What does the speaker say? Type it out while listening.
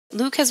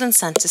Luke has been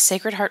sent to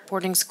Sacred Heart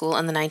boarding school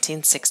in the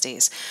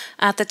 1960s.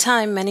 At the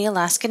time, many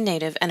Alaskan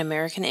Native and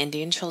American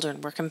Indian children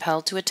were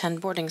compelled to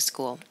attend boarding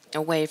school,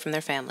 away from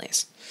their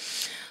families.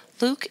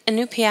 Luke, a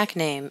Nupiaq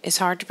name, is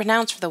hard to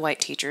pronounce for the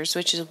white teachers,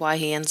 which is why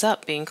he ends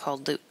up being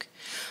called Luke.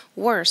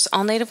 Worse,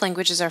 all native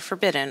languages are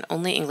forbidden,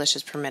 only English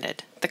is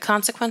permitted. The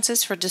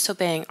consequences for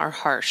disobeying are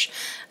harsh,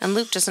 and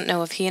Luke doesn't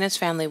know if he and his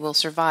family will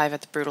survive at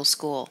the brutal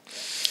school.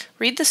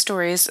 Read the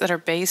stories that are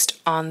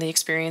based on the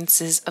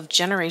experiences of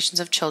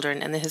generations of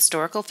children in the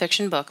historical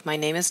fiction book My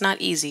Name Is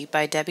Not Easy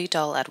by Debby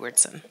Dahl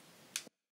Edwardson.